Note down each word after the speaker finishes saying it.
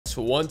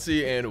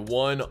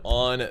20-1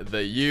 on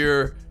the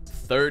year,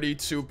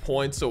 32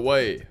 points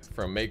away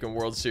from making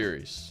World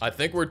Series. I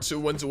think we're 2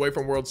 wins away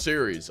from World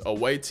Series.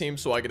 Away team,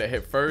 so I get a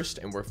hit first,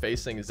 and we're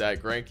facing Zack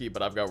Greinke,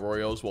 but I've got Roy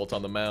Oswalt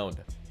on the mound.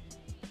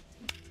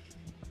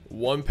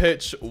 1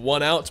 pitch,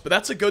 1 out, but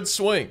that's a good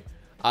swing.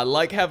 I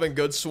like having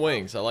good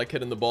swings. I like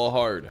hitting the ball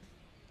hard.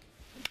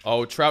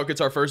 Oh, Trout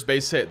gets our first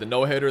base hit. The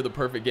no-hitter, the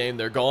perfect game.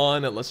 They're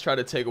gone. Let's try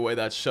to take away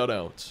that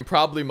shutout.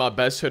 Probably my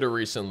best hitter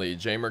recently,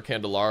 Jeimer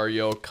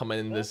Candelario, coming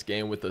in this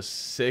game with a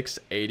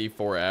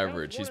 684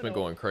 average. He's been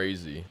going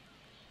crazy.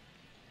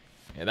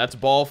 And that's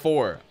ball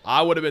 4.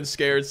 I would have been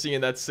scared seeing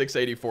that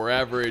 684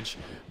 average,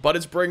 but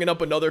it's bringing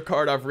up another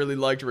card I've really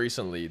liked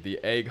recently. The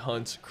Egg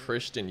Hunt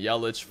Christian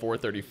Yelich,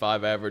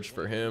 435 average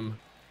for him.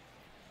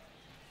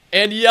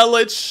 And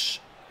Yelich,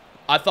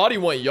 I thought he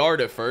went yard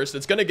at first.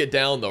 It's going to get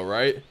down though,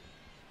 right?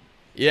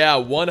 Yeah,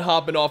 1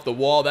 hopping off the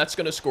wall. That's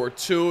going to score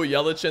 2.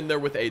 Yelich in there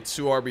with a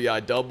 2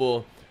 RBI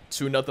double.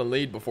 2-0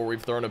 lead before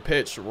we've thrown a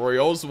pitch. Roy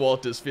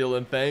Oswalt is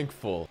feeling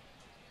thankful.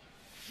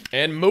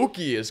 And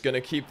Mookie is going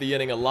to keep the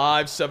inning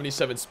alive.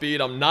 77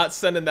 speed. I'm not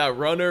sending that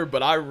runner,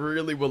 but I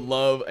really would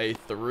love a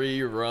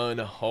 3-run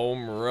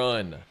home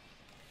run.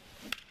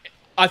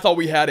 I thought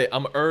we had it.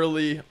 I'm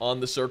early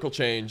on the circle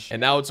change. And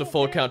now it's a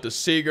full count to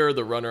Seager.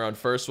 The runner on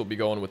first will be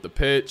going with the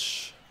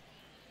pitch.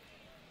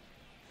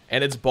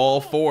 And it's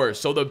ball 4.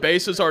 So the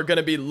bases are going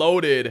to be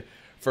loaded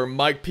for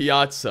Mike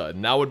Piazza.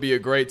 Now would be a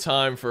great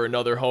time for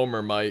another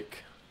homer,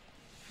 Mike.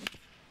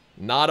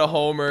 Not a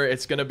homer.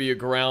 It's going to be a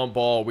ground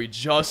ball. We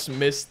just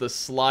missed the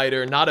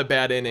slider. Not a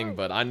bad inning,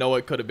 but I know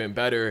it could have been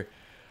better.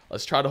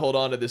 Let's try to hold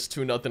on to this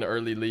 2-0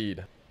 early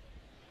lead.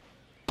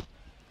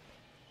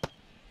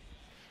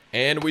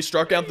 And we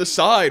struck out the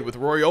side with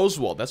Roy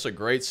Oswalt. That's a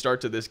great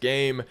start to this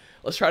game.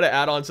 Let's try to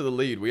add on to the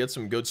lead. We had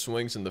some good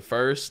swings in the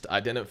first.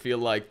 I didn't feel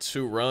like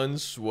 2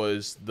 runs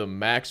was the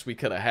max we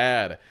could have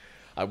had.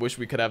 I wish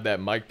we could have that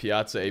Mike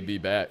Piazza AB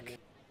back.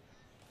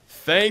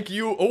 Thank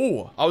you.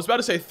 Oh, I was about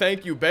to say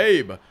thank you,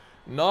 babe.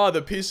 Nah,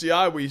 the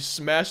PCI, we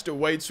smashed it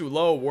way too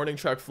low. Warning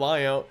track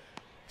fly out.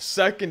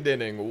 Second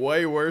inning,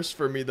 way worse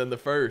for me than the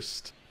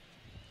first.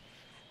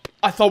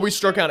 I thought we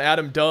struck out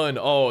Adam Dunn.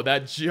 Oh,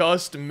 that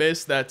just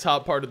missed that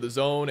top part of the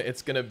zone.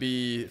 It's going to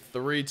be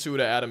 3-2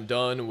 to Adam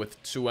Dunn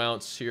with 2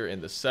 outs here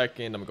in the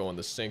second. I'm going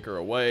the sinker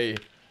away.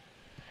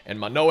 And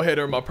my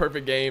no-hitter, my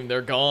perfect game,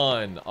 they're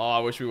gone. Oh, I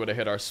wish we would have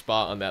hit our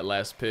spot on that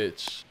last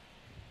pitch.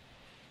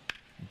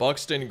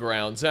 Buxton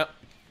grounds out.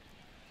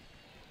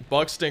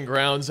 Buxton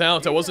grounds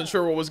out. I wasn't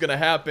sure what was going to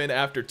happen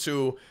after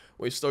 2.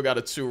 We've still got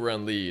a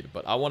 2-run lead,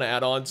 but I want to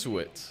add on to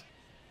it.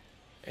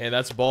 And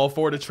that's ball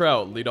 4 to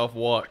Trout. Leadoff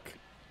walk.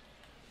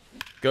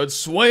 Good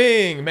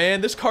swing, man.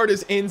 This card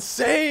is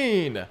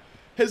insane.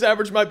 His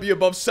average might be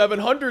above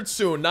 700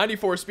 soon.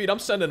 94 speed. I'm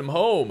sending him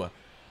home.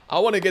 I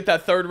want to get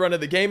that 3rd run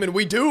of the game, and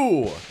we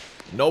do.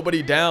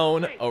 Nobody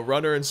down. A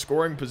runner in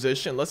scoring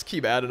position. Let's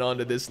keep adding on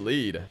to this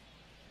lead.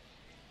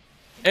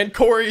 And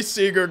Corey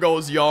Seager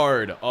goes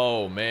yard.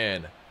 Oh,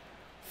 man.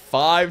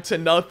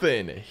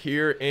 5-0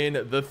 here in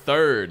the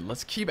 3rd.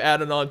 Let's keep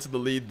adding on to the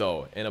lead,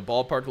 though. In a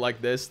ballpark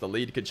like this, the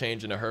lead could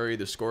change in a hurry.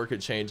 The score could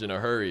change in a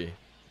hurry.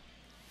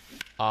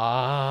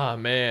 Ah,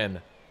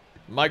 man.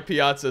 Mike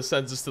Piazza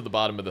sends us to the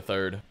bottom of the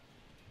 3rd.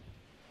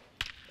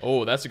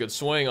 Oh, that's a good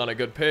swing on a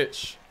good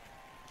pitch.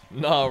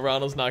 No,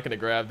 Ronald's not going to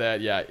grab that.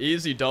 Yeah,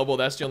 easy double.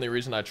 That's the only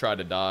reason I tried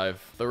to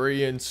dive.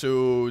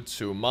 3-2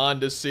 to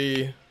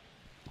Mondesi.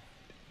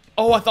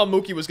 Oh, I thought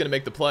Mookie was going to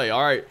make the play.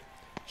 All right.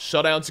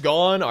 Shutout's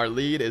gone. Our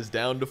lead is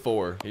down to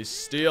 4. He's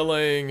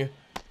stealing.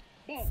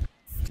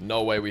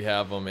 No way we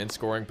have him in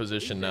scoring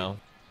position now.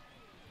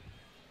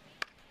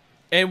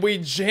 And we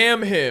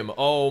jam him.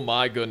 Oh,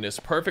 my goodness.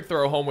 Perfect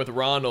throw home with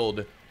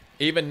Ronald.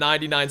 Even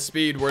 99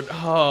 speed.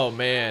 Oh,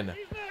 man.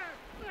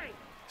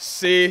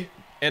 See,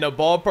 in a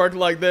ballpark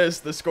like this,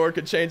 the score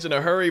could change in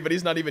a hurry, but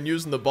he's not even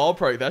using the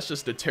ballpark. That's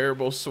just a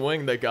terrible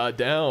swing that got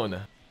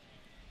down.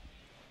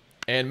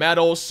 And Matt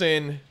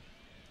Olson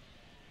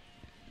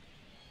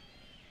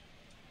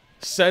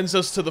sends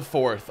us to the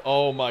 4th.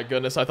 Oh, my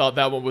goodness. I thought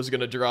that one was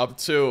going to drop,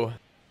 too.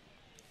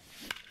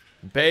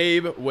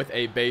 Babe with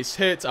a base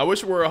hit. I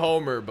wish we were a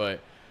homer,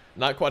 but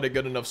not quite a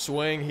good enough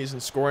swing. He's in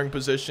scoring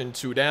position,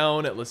 2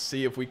 down. Let's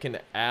see if we can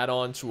add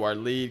on to our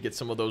lead, get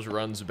some of those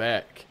runs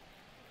back.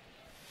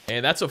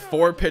 And that's a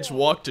 4-pitch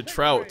walk to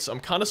Trout.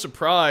 I'm kind of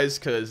surprised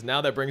because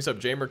now that brings up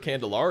Jeimer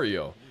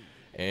Candelario.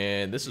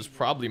 And this is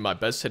probably my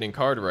best hitting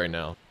card right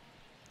now.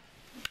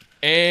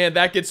 And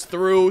that gets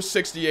through.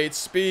 68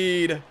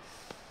 speed.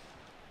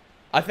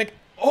 I think...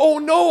 Oh,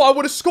 no! I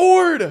would have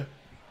scored!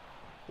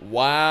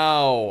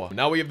 Wow.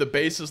 Now we have the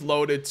bases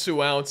loaded.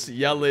 2 outs.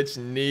 Yelich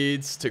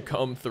needs to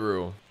come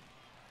through.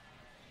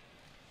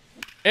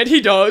 And he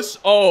does.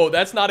 Oh,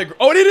 that's not a...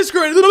 Oh, it is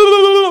great.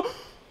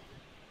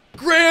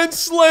 Grand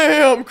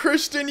slam.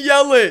 Christian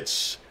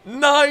Yelich.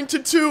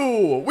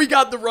 9-2. We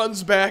got the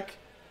runs back.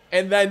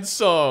 And then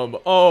some.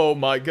 Oh,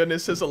 my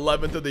goodness. His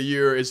 11th of the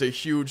year is a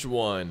huge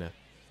one.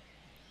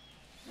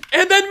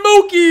 And then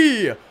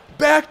Mookie.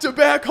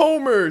 Back-to-back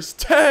homers.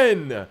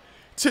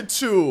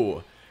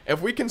 10-2.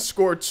 If we can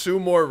score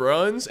 2 more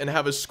runs and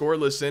have a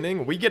scoreless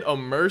inning, we get a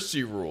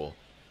mercy rule.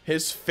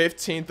 His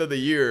 15th of the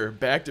year,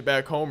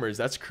 back-to-back homers.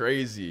 That's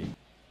crazy.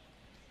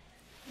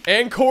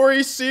 And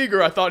Corey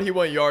Seager, I thought he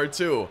went yard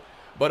too.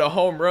 But a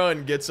home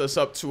run gets us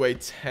up to a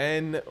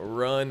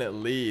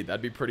 10-run lead.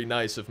 That'd be pretty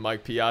nice if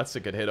Mike Piazza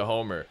could hit a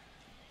homer.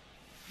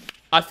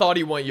 I thought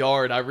he went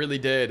yard. I really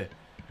did.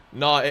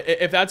 No,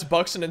 if that's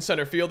Buxton in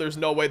center field, there's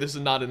no way this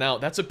is not an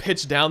out. That's a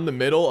pitch down the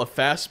middle, a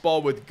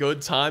fastball with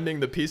good timing.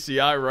 The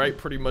PCI right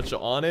pretty much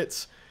on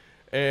it.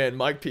 And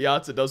Mike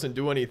Piazza doesn't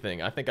do anything.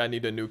 I think I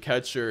need a new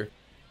catcher.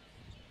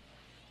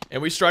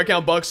 And we strike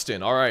out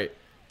Buxton. All right,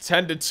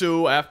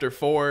 10-2 after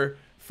 4.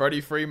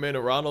 Freddie Freeman,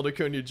 Ronald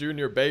Acuna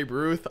Jr., Babe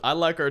Ruth. I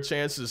like our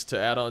chances to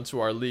add on to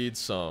our lead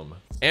some.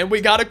 And we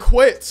gotta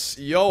quit.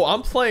 Yo,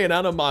 I'm playing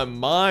out of my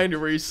mind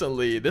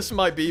recently. This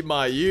might be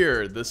my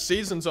year. The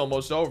season's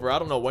almost over. I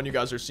don't know when you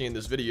guys are seeing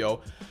this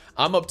video.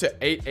 I'm up to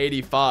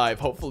 885.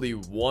 Hopefully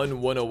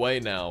 1 win away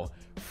now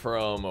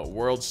from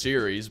World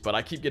Series. But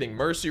I keep getting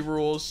mercy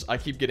rules. I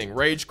keep getting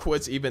rage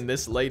quits even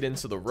this late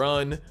into the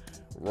run.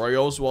 Roy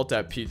Oswalt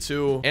at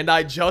P2. And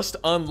I just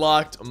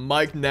unlocked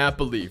Mike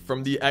Napoli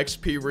from the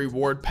XP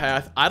reward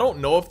path. I don't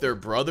know if they're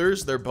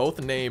brothers. They're both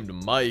named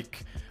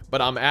Mike.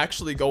 But I'm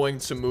actually going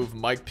to move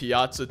Mike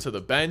Piazza to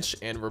the bench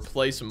and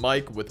replace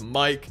Mike with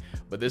Mike.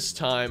 But this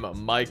time,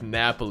 Mike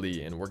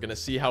Napoli. And we're going to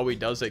see how he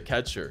does at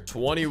catcher.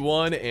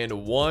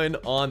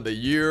 21-1 on the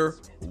year.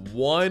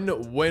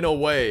 1 win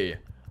away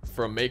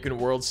from making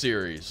World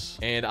Series.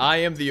 And I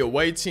am the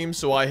away team,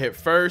 so I hit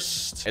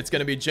first. It's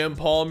going to be Jim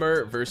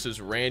Palmer versus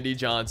Randy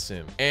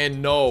Johnson.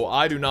 And no,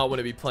 I do not want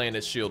to be playing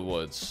at Shield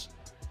Woods.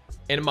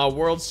 In my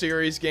World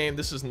Series game,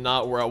 this is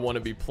not where I want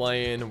to be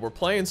playing. We're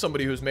playing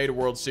somebody who's made a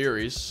World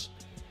Series.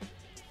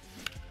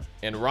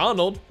 And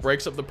Ronald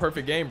breaks up the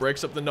perfect game,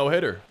 breaks up the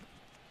no-hitter.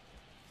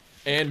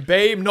 And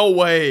Babe, no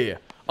way.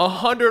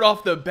 100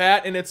 off the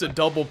bat, and it's a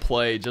double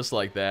play just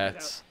like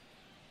that.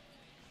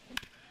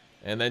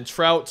 And then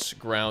Trout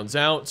grounds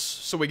out.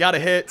 So we got a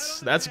hit.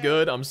 That's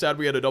good. I'm sad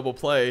we had a double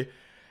play.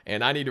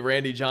 And I need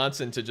Randy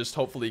Johnson to just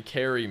hopefully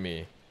carry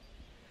me.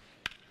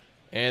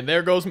 And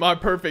there goes my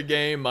perfect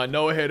game. My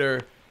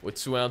no-hitter with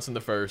 2 outs in the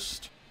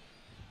first.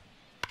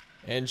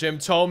 And Jim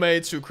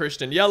Thome to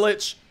Christian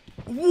Yelich.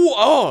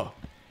 Whoa!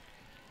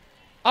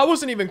 I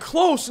wasn't even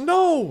close.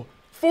 No!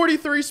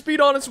 43 speed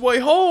on its way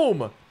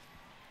home.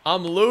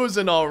 I'm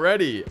losing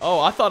already. Oh,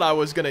 I thought I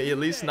was going to at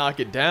least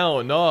knock it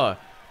down. No.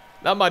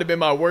 That might have been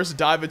my worst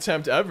dive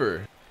attempt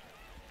ever.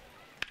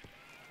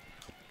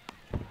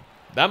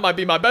 That might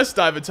be my best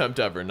dive attempt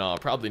ever. No,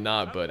 probably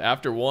not. But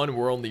after 1,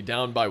 we're only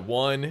down by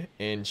 1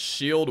 in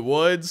Shield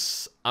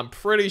Woods. I'm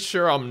pretty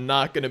sure I'm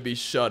not going to be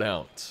shut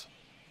out.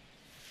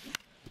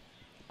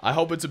 I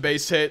hope it's a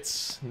base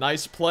hit.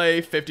 Nice play.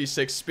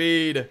 56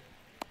 speed.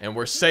 And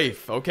we're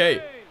safe.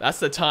 Okay, that's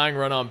the tying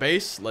run on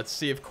base. Let's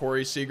see if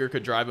Corey Seager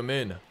could drive him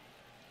in.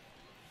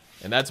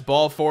 And that's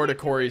ball 4 to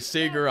Corey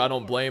Seager. I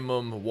don't blame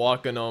him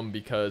walking him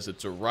because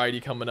it's a righty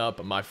coming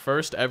up. My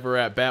first ever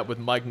at bat with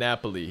Mike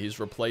Napoli.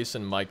 He's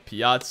replacing Mike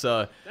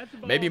Piazza.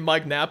 Maybe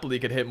Mike Napoli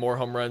could hit more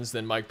home runs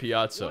than Mike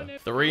Piazza.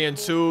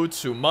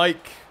 3-2 to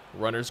Mike.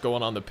 Runners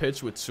going on the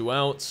pitch with 2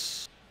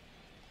 outs.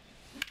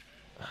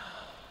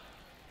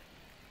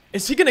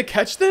 Is he going to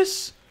catch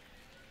this?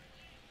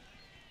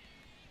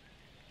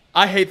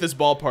 I hate this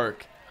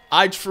ballpark.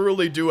 I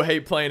truly do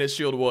hate playing at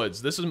Shield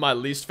Woods. This is my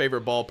least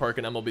favorite ballpark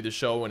in MLB The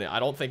Show, and I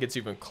don't think it's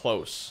even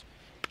close.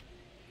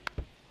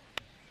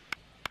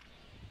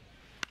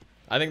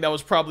 I think that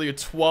was probably a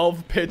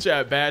 12-pitch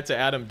at-bat to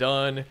Adam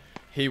Dunn.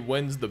 He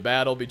wins the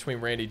battle between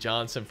Randy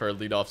Johnson for a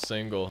leadoff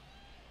single.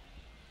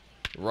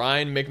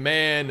 Ryan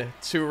McMahon,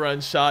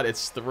 2-run shot.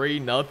 It's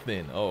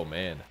 3-0. Oh,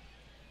 man.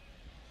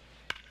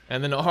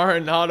 And then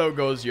Arenado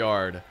goes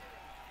yard.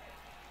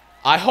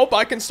 I hope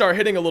I can start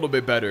hitting a little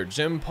bit better.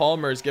 Jim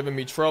Palmer is giving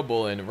me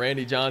trouble, and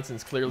Randy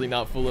Johnson's clearly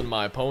not fooling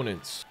my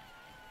opponents.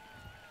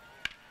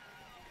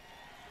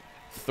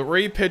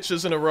 3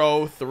 pitches in a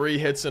row, 3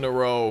 hits in a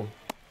row.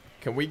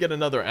 Can we get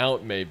another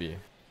out, maybe?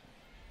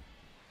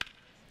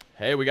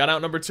 Hey, we got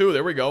out number 2.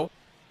 There we go.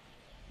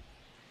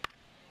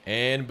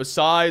 And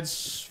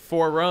besides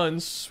 4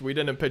 runs, we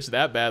didn't pitch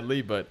that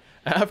badly, but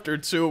after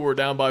 2, we're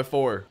down by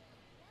 4.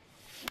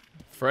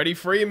 Freddie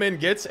Freeman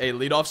gets a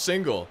leadoff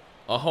single.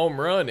 A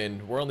home run,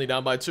 and we're only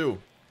down by 2.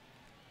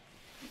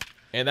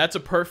 And that's a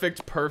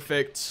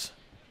perfect.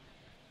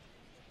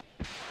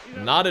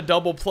 Not a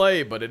double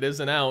play, but it is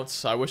an out.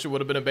 I wish it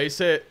would have been a base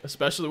hit,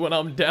 especially when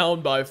I'm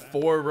down by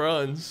 4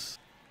 runs.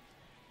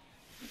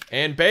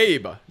 And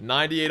Babe,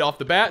 98 off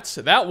the bat.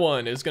 That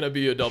one is going to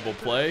be a double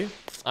play.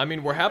 I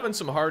mean, we're having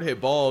some hard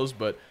hit balls,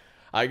 but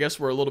I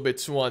guess we're a little bit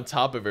too on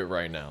top of it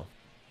right now.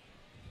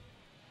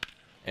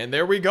 And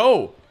there we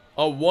go.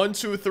 A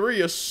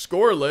 1-2-3, a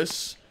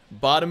scoreless.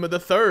 Bottom of the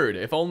 3rd.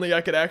 If only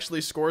I could actually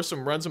score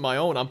some runs of my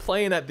own. I'm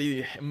playing at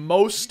the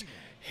most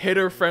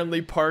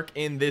hitter-friendly park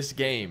in this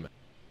game.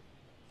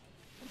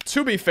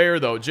 To be fair,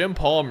 though, Jim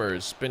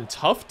Palmer's been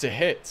tough to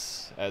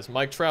hit, as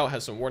Mike Trout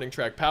has some warning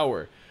track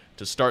power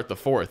to start the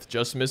 4th.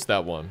 Just missed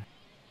that one.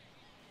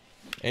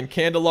 And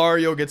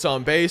Candelario gets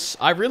on base.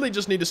 I really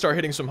just need to start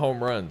hitting some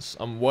home runs.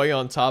 I'm way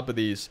on top of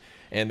these,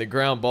 and the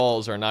ground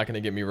balls are not going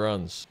to get me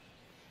runs.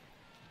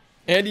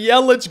 And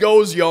Yelich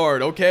goes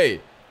yard.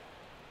 Okay.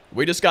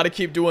 We just got to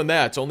keep doing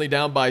that. It's only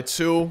down by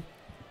 2.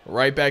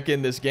 Right back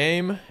in this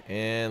game,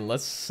 and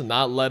let's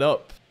not let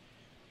up.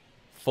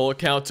 Full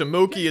count to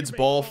Mookie. It's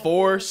ball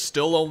 4.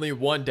 Still only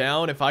 1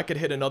 down. If I could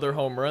hit another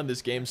home run,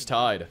 this game's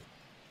tied.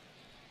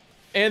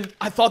 And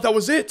I thought that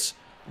was it.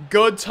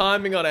 Good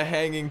timing on a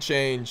hanging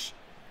change.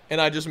 And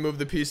I just moved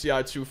the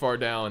PCI too far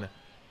down.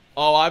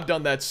 Oh, I've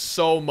done that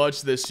so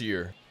much this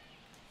year.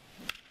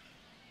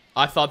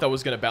 I thought that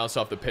was going to bounce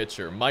off the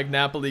pitcher. Mike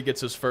Napoli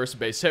gets his first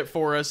base hit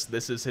for us.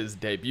 This is his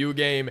debut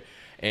game.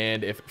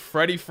 And if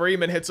Freddie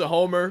Freeman hits a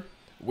homer,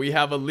 we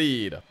have a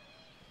lead.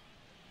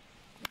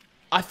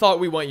 I thought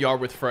we went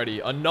yard with Freddie.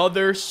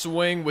 Another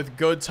swing with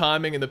good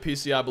timing and the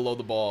PCI below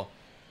the ball.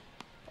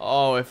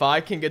 Oh, if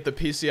I can get the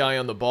PCI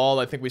on the ball,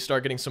 I think we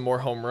start getting some more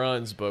home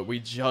runs. But we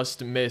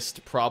just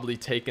missed probably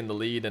taking the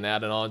lead and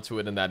adding on to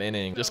it in that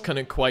inning. Just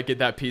couldn't quite get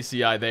that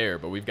PCI there.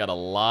 But we've got a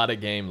lot of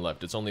game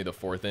left. It's only the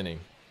 4th inning.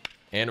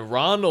 And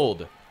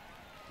Ronald.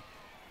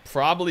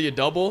 Probably a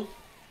double.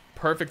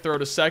 Perfect throw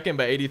to second,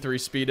 but 83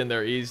 speed in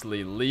there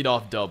easily.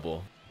 Leadoff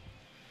double.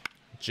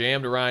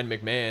 Jammed Ryan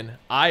McMahon.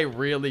 I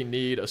really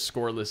need a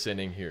scoreless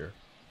inning here.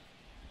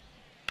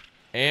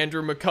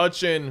 Andrew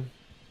McCutchen.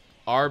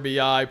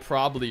 RBI,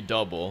 probably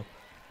double.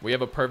 We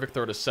have a perfect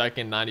throw to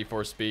second,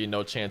 94 speed,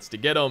 no chance to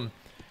get him.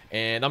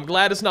 And I'm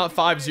glad it's not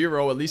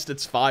 5-0. At least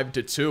it's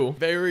 5-2.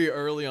 Very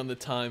early on the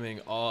timing.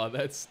 Oh,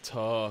 that's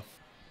tough.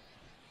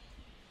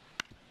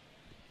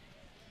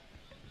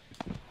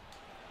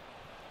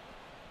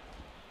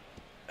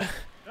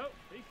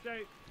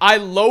 I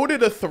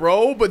loaded a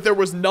throw, but there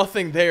was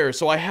nothing there,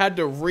 so I had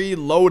to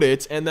reload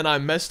it, and then I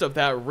messed up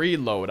that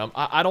reload.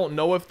 I don't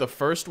know if the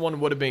first one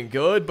would have been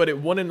good, but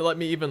it wouldn't let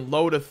me even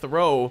load a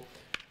throw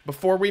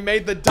before we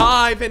made the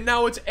dive, and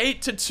now it's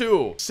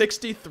 8-2.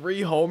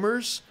 63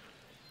 homers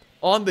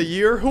on the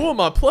year. Who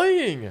am I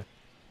playing?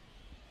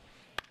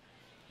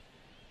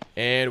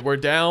 And we're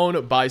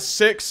down by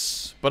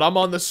 6, but I'm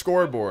on the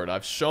scoreboard.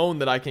 I've shown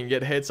that I can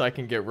get hits, I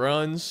can get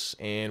runs,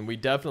 and we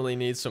definitely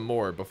need some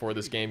more before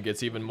this game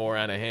gets even more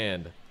out of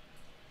hand.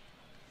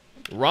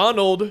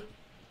 Ronald.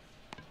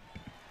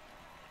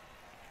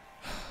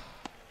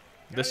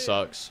 This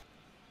sucks.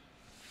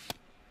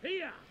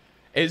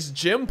 Is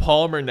Jim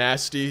Palmer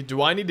nasty?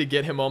 Do I need to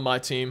get him on my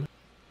team?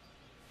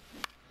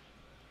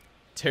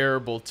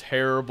 Terrible,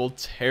 terrible,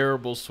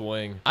 terrible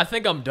swing. I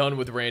think I'm done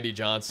with Randy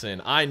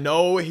Johnson. I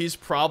know he's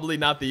probably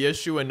not the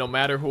issue, and no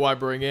matter who I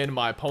bring in,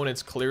 my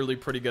opponent's clearly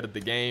pretty good at the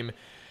game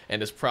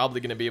and is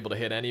probably going to be able to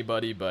hit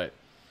anybody, but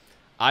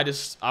I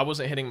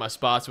wasn't hitting my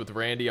spots with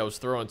Randy. I was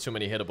throwing too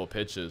many hittable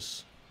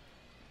pitches.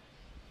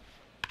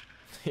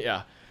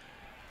 Yeah.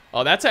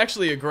 Oh, that's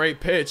actually a great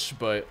pitch,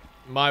 but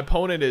my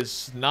opponent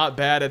is not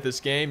bad at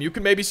this game. You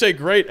can maybe say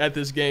great at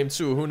this game,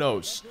 too. Who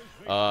knows?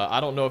 I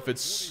don't know if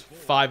it's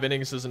 5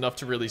 innings is enough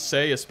to really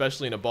say,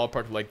 especially in a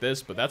ballpark like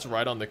this, but that's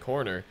right on the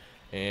corner,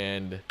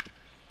 and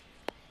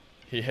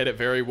he hit it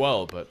very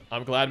well. But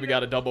I'm glad we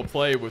got a double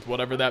play with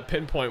whatever that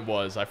pinpoint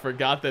was. I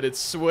forgot that it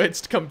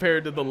switched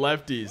compared to the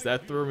lefties.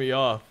 That threw me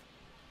off.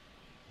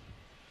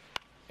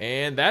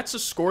 And that's a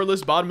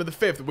scoreless bottom of the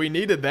 5th. We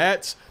needed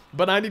that,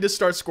 but I need to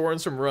start scoring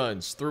some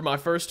runs. Through my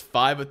first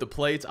 5 at the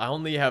plate, I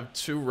only have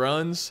 2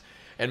 runs,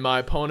 and my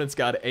opponent's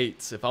got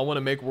 8. If I want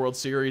to make World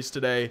Series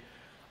today,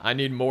 I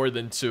need more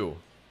than 2.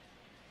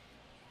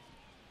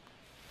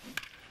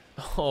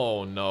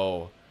 Oh,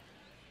 no.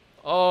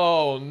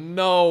 Oh,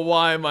 no.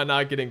 Why am I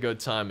not getting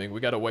good timing? We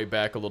got to wait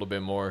back a little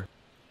bit more.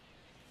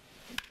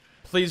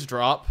 Please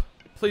drop.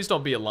 Please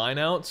don't be a line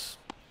out.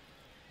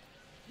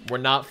 We're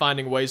not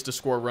finding ways to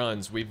score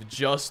runs. We've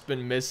just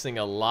been missing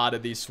a lot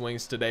of these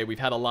swings today. We've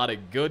had a lot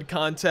of good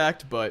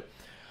contact, but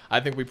I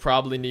think we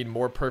probably need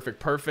more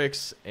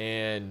perfects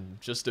and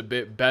just a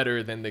bit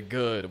better than the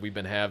good we've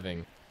been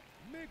having.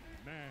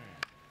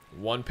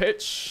 1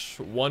 pitch,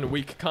 1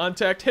 weak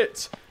contact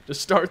hit to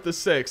start the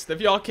 6th. If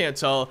y'all can't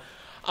tell,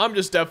 I'm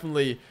just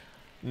definitely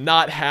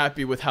not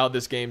happy with how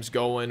this game's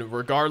going.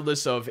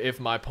 Regardless of if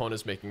my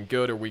opponent's making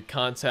good or weak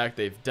contact,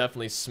 they've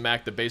definitely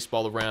smacked the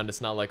baseball around. It's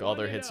not like all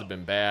their hits have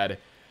been bad.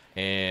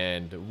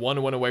 And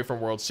 1 win away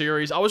from World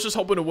Series. I was just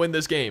hoping to win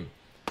this game.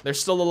 There's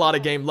still a lot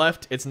of game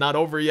left. It's not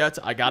over yet.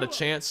 I got a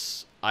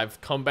chance.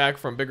 I've come back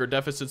from bigger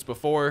deficits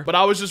before. But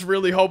I was just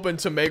really hoping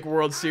to make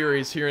World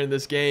Series here in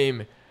this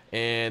game.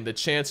 And the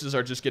chances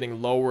are just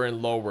getting lower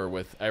and lower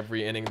with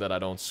every inning that I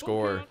don't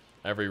score.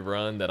 Every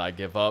run that I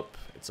give up.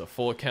 It's a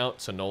full count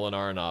to Nolan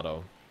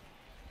Arenado.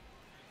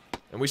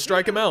 And we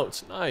strike him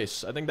out.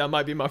 Nice. I think that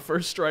might be my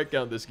first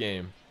strikeout this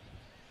game.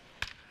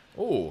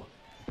 Oh.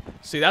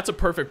 See, that's a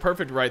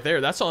perfect right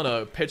there. That's on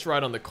a pitch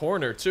right on the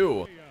corner,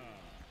 too.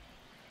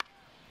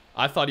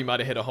 I thought he might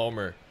have hit a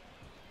homer.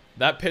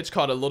 That pitch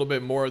caught a little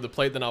bit more of the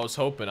plate than I was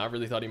hoping. I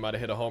really thought he might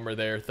have hit a homer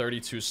there.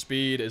 32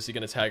 speed. Is he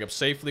going to tag up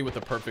safely with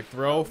a perfect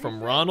throw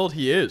from Ronald?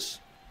 He is.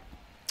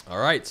 All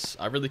right.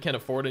 I really can't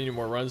afford any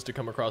more runs to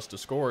come across to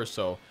score,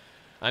 so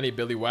I need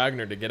Billy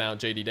Wagner to get out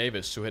JD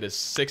Davis, who hit his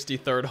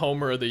 63rd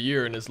homer of the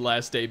year in his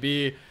last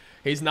AB.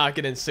 He's not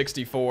getting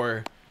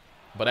 64.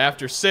 But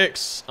after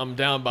 6, I'm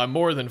down by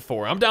more than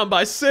 4. I'm down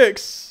by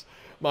 6.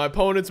 My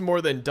opponent's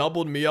more than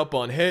doubled me up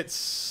on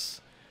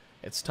hits.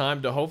 It's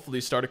time to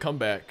hopefully start a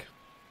comeback.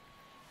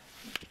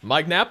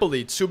 Mike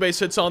Napoli, 2 base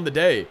hits on the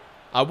day.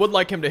 I would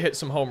like him to hit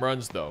some home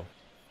runs, though.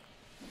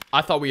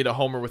 I thought we had a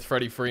homer with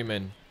Freddie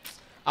Freeman.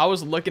 I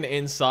was looking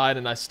inside,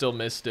 and I still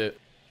missed it.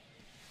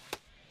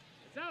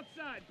 It's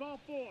outside, ball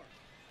 4.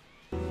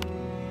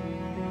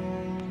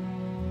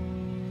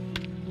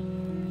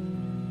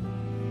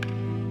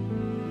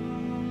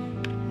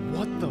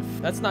 What the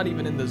f— that's not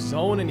even in the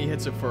zone, and he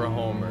hits it for a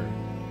homer.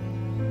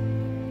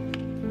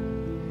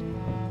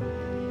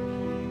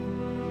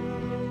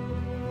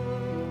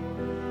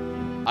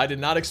 I did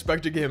not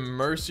expect to get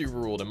mercy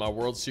ruled in my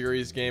World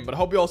Series game, but I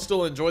hope you all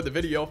still enjoyed the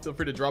video. Feel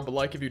free to drop a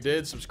like if you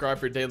did, subscribe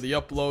for daily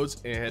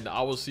uploads, and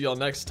I will see y'all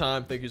next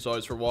time. Thank you so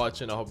much for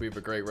watching. I hope you have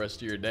a great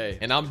rest of your day.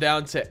 And I'm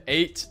down to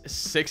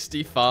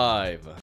 865.